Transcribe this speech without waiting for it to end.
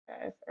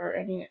does or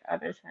any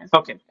other trans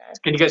Okay. woman does.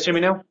 Can you guys hear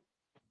me now?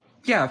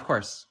 Yeah, of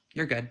course.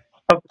 You're good.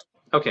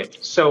 Okay,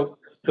 so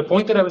the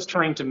point that I was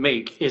trying to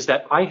make is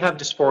that I have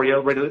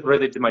dysphoria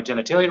related to my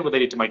genitalia,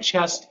 related to my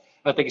chest.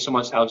 Thank you so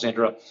much,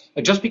 Alexandra.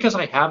 Just because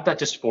I have that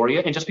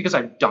dysphoria and just because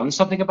I've done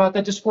something about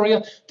that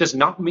dysphoria does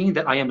not mean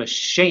that I am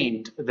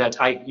ashamed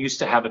that I used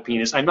to have a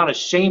penis. I'm not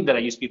ashamed that I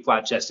used to be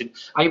flat chested.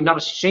 I am not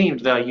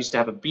ashamed that I used to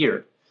have a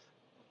beard.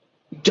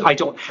 I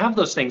don't have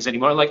those things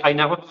anymore. Like, I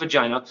now have a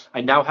vagina.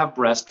 I now have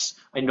breasts.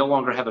 I no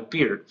longer have a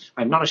beard.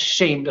 I'm not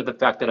ashamed of the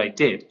fact that I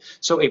did.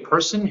 So a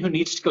person who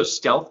needs to go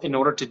stealth in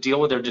order to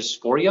deal with their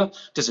dysphoria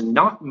does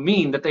not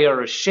mean that they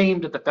are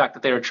ashamed of the fact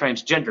that they are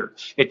transgender.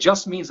 It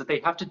just means that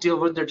they have to deal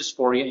with their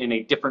dysphoria in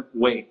a different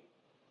way.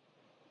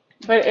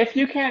 But if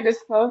you can't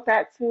disclose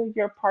that to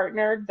your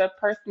partner, the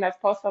person that's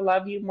supposed to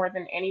love you more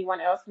than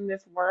anyone else in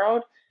this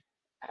world,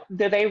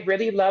 do they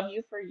really love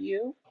you for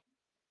you?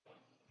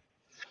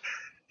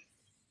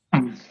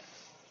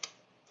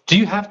 Do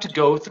you have to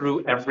go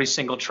through every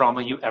single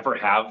trauma you ever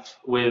have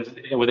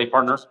with a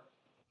partner?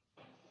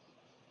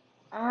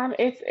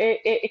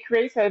 It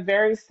creates a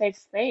very safe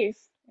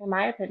space, in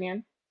my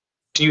opinion.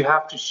 Do you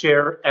have to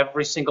share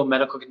every single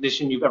medical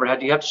condition you've ever had?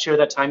 Do you have to share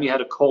that time you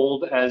had a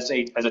cold as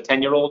a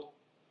 10-year-old?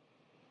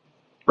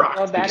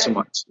 Well, Thank you so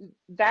much.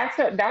 that's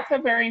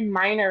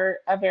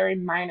a very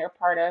minor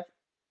part of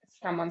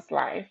someone's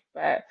life.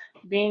 But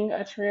being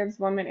a trans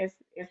woman is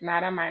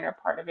not a minor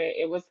part of it.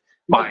 It was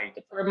Fine.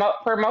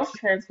 for most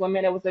trans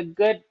women, it was a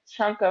good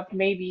chunk of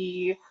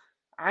maybe,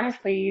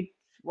 honestly,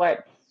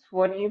 what,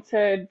 20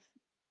 to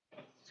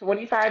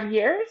 25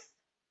 years?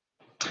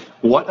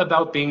 What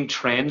about being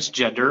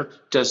transgender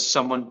does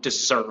someone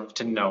deserve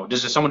to know?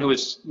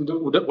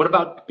 What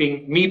about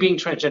me being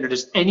transgender?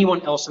 Does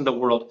anyone else in the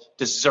world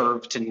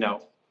deserve to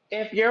know?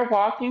 If you're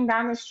walking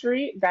down the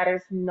street, that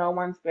is no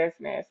one's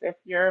business. If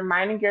you're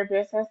minding your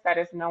business, that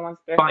is no one's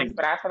business. Fine.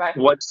 But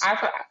What's I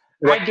feel,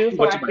 what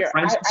what do my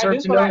friends I deserve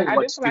do to feel know? like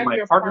What do my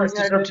your partners partner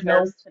deserve to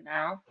know? deserves to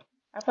know.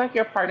 I feel like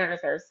your partner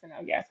deserves to know.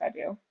 Yes, I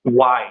do.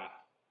 Why?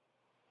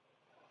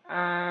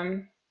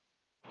 Um,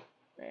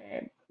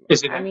 eh,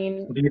 Is it I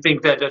mean, do you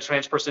think that a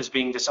trans person is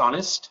being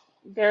dishonest?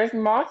 there's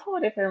multiple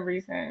different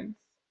reasons.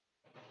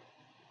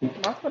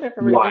 Multiple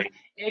different reasons. Why?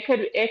 It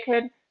could it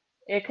could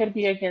it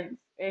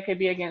could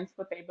be against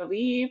what they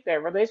believe,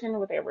 their religion,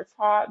 what they were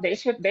taught. They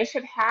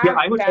should Yeah, have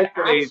I would that hope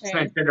that a option.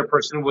 transgender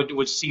person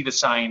would see the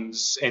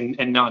signs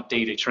and not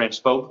date a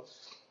transphobe.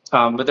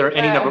 But But there are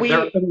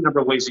any number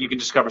of ways that you can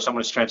discover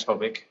someone is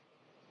transphobic.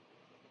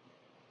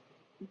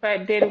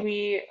 did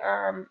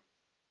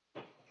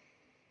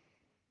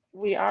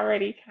we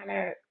already kind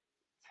of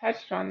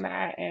touched on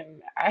that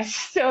and I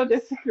still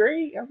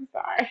disagree. I'm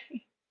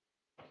sorry.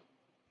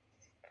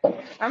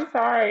 I'm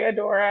sorry,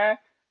 Adora.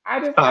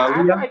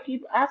 Leah,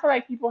 I feel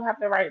like people have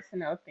the right to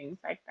know things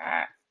like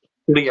that.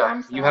 Leah,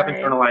 I'm you have sorry.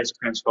 internalized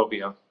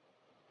transphobia.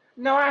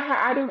 No,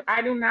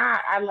 I do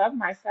not. I love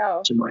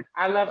myself. Similar.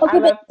 Okay,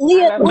 but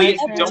I Leah, love will my you Leah,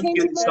 you ever trans don't change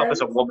view your yourself mind?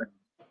 as a sisters. woman.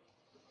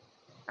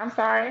 I'm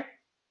sorry.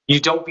 You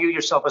don't view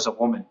yourself as a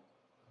woman.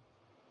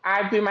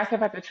 I view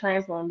myself as a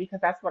trans woman because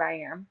that's what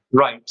I am.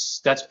 Right.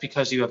 That's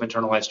because you have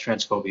internalized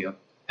transphobia.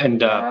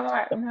 And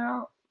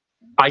No,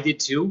 I did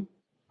too.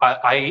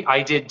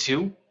 I did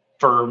too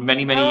for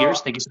many, many no.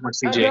 years. Thank you so much,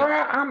 CJ.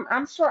 Adora,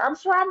 I'm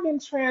sure I've been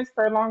trans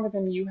for longer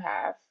than you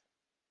have.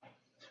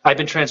 I've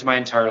been trans my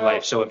entire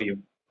life, So so have you.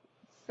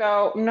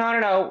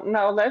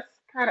 no. Let's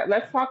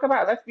talk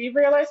about, let's be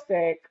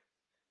realistic.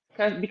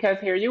 Because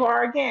here you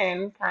are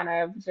again, kind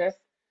of just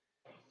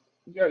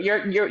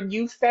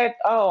you said,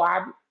 oh,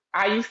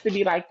 I used to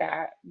be like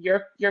that.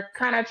 You're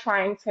kind of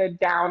trying to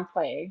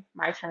downplay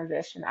my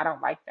transition. I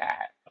don't like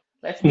that.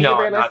 Let's be No,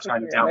 I'm not realistic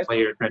trying to here. Let's downplay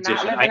your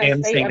not transition. live I in a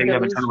am state saying of that you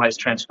have delusion. internalized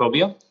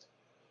transphobia,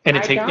 and I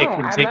it don't.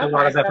 can take a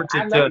lot of effort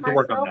to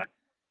work on that.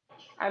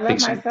 I love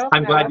Thanks so much. myself,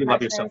 I'm and I glad love you my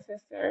love yourself. trans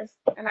sisters,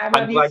 and I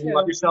I'm love you glad you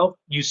love too. yourself.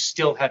 You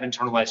still have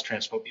internalized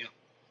transphobia.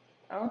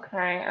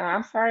 Okay,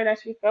 I'm sorry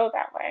that you feel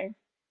that way.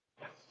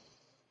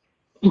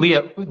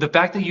 Leah, the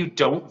fact that you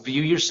don't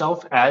view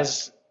yourself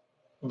as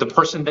the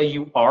person that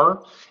you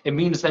are, it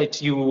means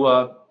that you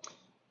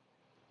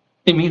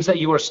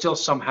are still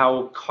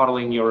somehow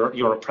coddling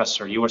your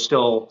oppressor. You are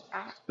still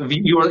I,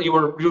 you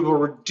are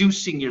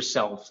reducing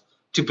yourself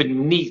to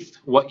beneath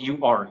what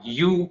you are.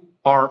 You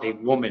are a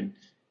woman.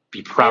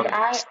 Be And proud of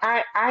it.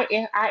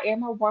 I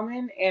am a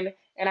woman,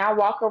 and I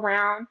walk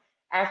around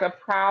as a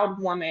proud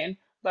woman.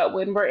 But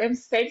when we're in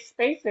safe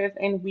spaces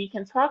and we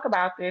can talk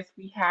about this,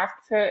 we have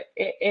to.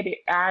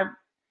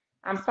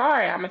 I'm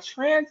sorry, I'm a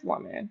trans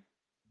woman.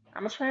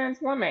 I'm a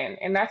trans woman,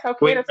 and that's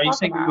okay Wait, to are you talk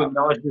saying you about.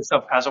 acknowledge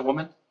yourself as a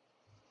woman?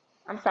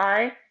 I'm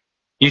sorry.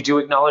 You do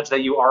acknowledge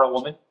that you are a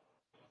woman?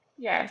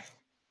 Yes,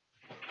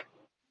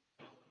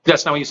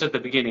 That's not what you said at the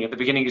beginning. At the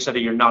beginning, you said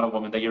that you're not a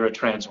woman, that you're a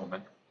trans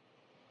woman.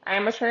 I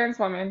am a trans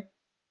woman.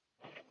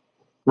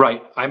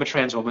 Right. I'm a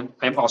trans woman.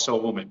 I'm also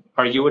a woman.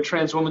 Are you a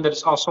trans woman that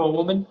is also a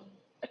woman?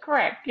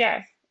 Correct.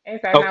 Yes.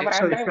 Is that not Okay, what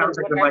I so it said? sounds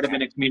like What there did I might have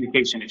been say? a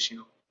communication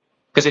issue.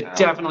 Because it Um,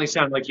 definitely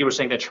sounded like you were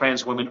saying that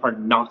trans women are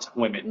not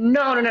women.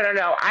 no, no, no, no,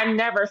 no. I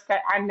never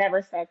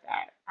said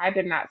that. I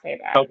did not say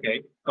that.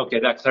 Okay, okay,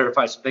 that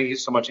clarifies. Thank you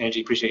so much,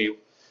 Angie. Appreciate you.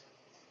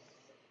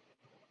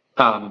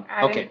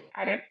 I didn't, Okay,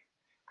 I didn't,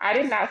 I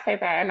did not say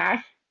that.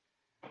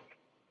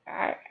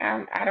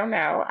 And I don't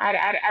know.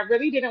 I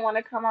really didn't want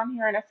to come on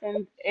here and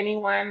offend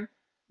anyone,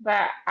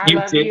 but I you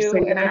love did say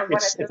you and that. I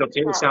wanted It's to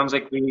okay. It talk. sounds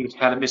like we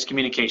had a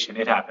miscommunication.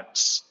 It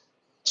happens.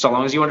 So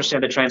long as you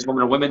understand that trans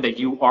women are women, that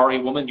you are a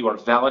woman, you are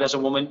valid as a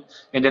woman,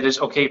 and it is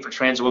okay for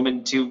trans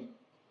women to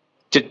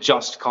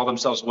just call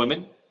themselves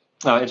women.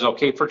 It's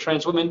okay for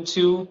trans women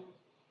to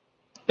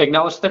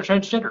acknowledge that they're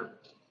transgender.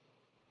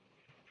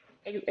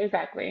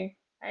 Exactly.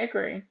 I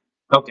agree.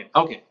 Okay,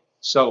 okay.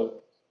 So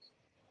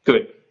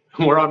good.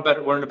 We're on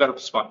better. We're in a better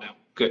spot now.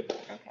 Good.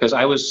 Because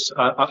Okay. I was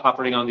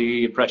operating on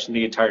the impression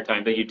the entire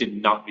time that you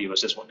did not view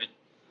us as women.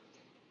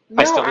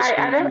 I No, still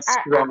disagree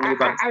strongly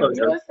about I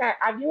view disclosure.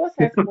 us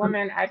as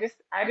women. I just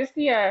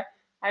see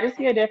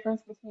a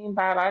difference between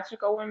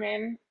biological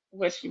women,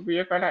 which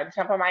you're gonna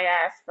jump on my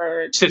ass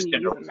for me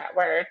Cisgender using women. that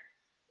word.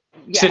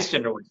 Yes,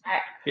 Cisgender women. I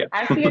Yeah.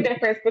 I see a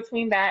difference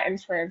between that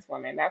and trans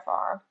women. That's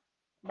all.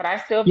 But I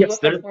still view Yes, us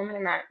as women,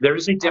 and there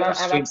is a I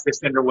difference between love.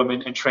 cisgender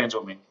women and trans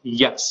women.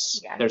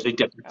 Yes, Yeah. there's a Okay.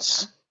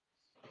 difference.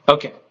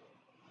 Okay.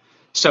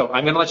 So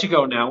I'm going to let you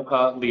go now,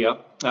 Leah.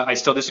 I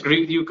still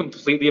disagree with you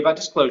completely about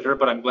disclosure,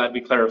 but I'm glad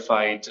we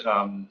clarified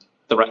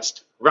the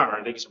rest.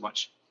 Rawr, thank you so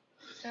much.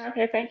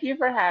 Okay. Thank you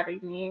for having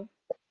me.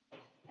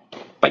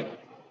 Bye.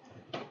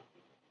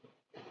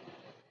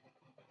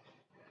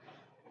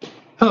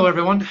 Hello,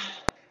 everyone.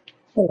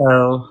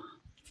 Hello.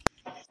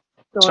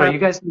 Sorry, Dora. you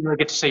guys didn't really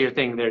get to say your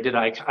thing there, did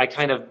I? I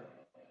kind of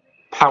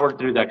powered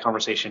through that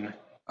conversation.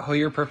 Oh,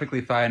 you're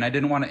perfectly fine. I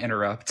didn't want to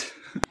interrupt.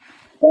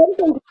 What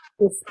is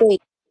your space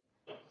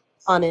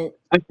on it?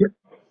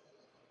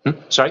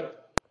 Sorry?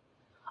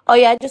 Oh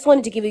yeah, I just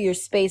wanted to give you your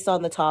space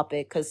on the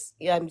topic because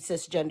yeah, I'm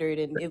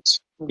cisgendered and it.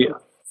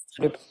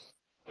 Yeah.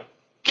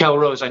 Kel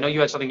Rose, I know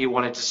you had something you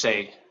wanted to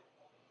say.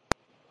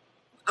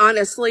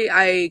 Honestly,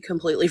 I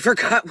completely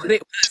forgot what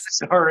it was.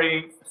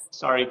 Sorry.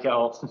 Sorry,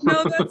 Kel.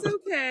 No, that's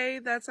okay.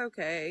 That's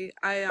okay.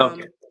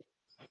 Okay.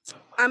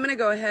 I'm gonna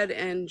go ahead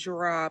and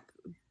drop,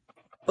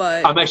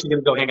 but I'm actually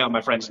going to go hang out with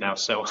my friends now,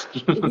 so.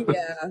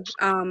 yeah.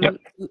 Yep.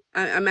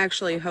 I'm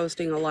actually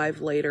hosting a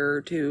live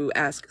later to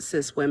ask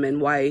cis women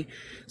why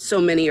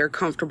so many are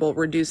comfortable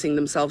reducing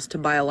themselves to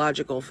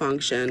biological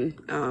function.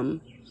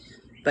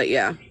 But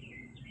yeah.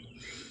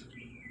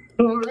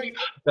 All right.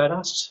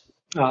 Badass.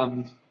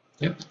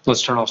 Yeah.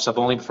 Let's turn off sub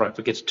only before I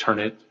forget to turn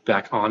it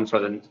back on for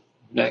the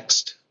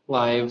next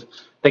live.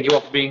 Thank you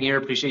all for being here.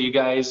 Appreciate you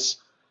guys.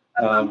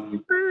 Have fun with Um,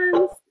 your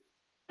friends.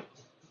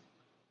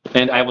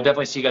 and I will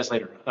definitely see you guys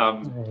later.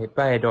 All right,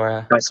 bye,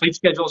 Dora. My sleep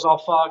schedule is all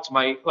fucked.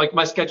 My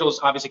schedule is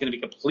obviously going to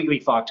be completely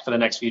fucked for the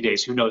next few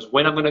days. Who knows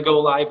when I'm going to go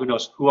live? Who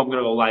knows who I'm going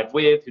to go live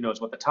with? Who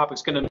knows what the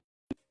topic's going to be?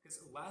 Because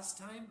last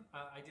time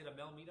I did a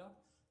Mel meetup,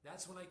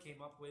 that's when I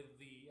came up with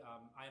the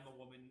I am a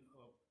woman,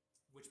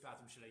 which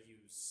bathroom should I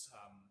use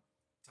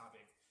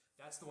topic.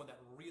 That's the one that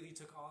really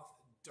took off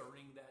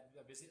during that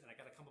visit, and I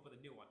got to come up with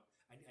a new one.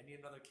 I need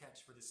another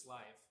catch for this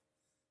live.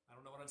 I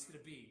don't know what it's going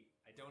to be.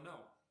 I don't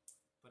know.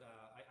 But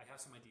I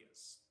have some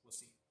ideas. We'll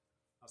see.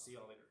 I'll see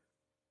y'all later.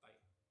 Bye.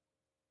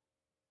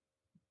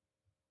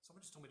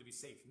 Someone just told me to be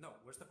safe. No,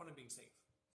 where's the fun in being safe?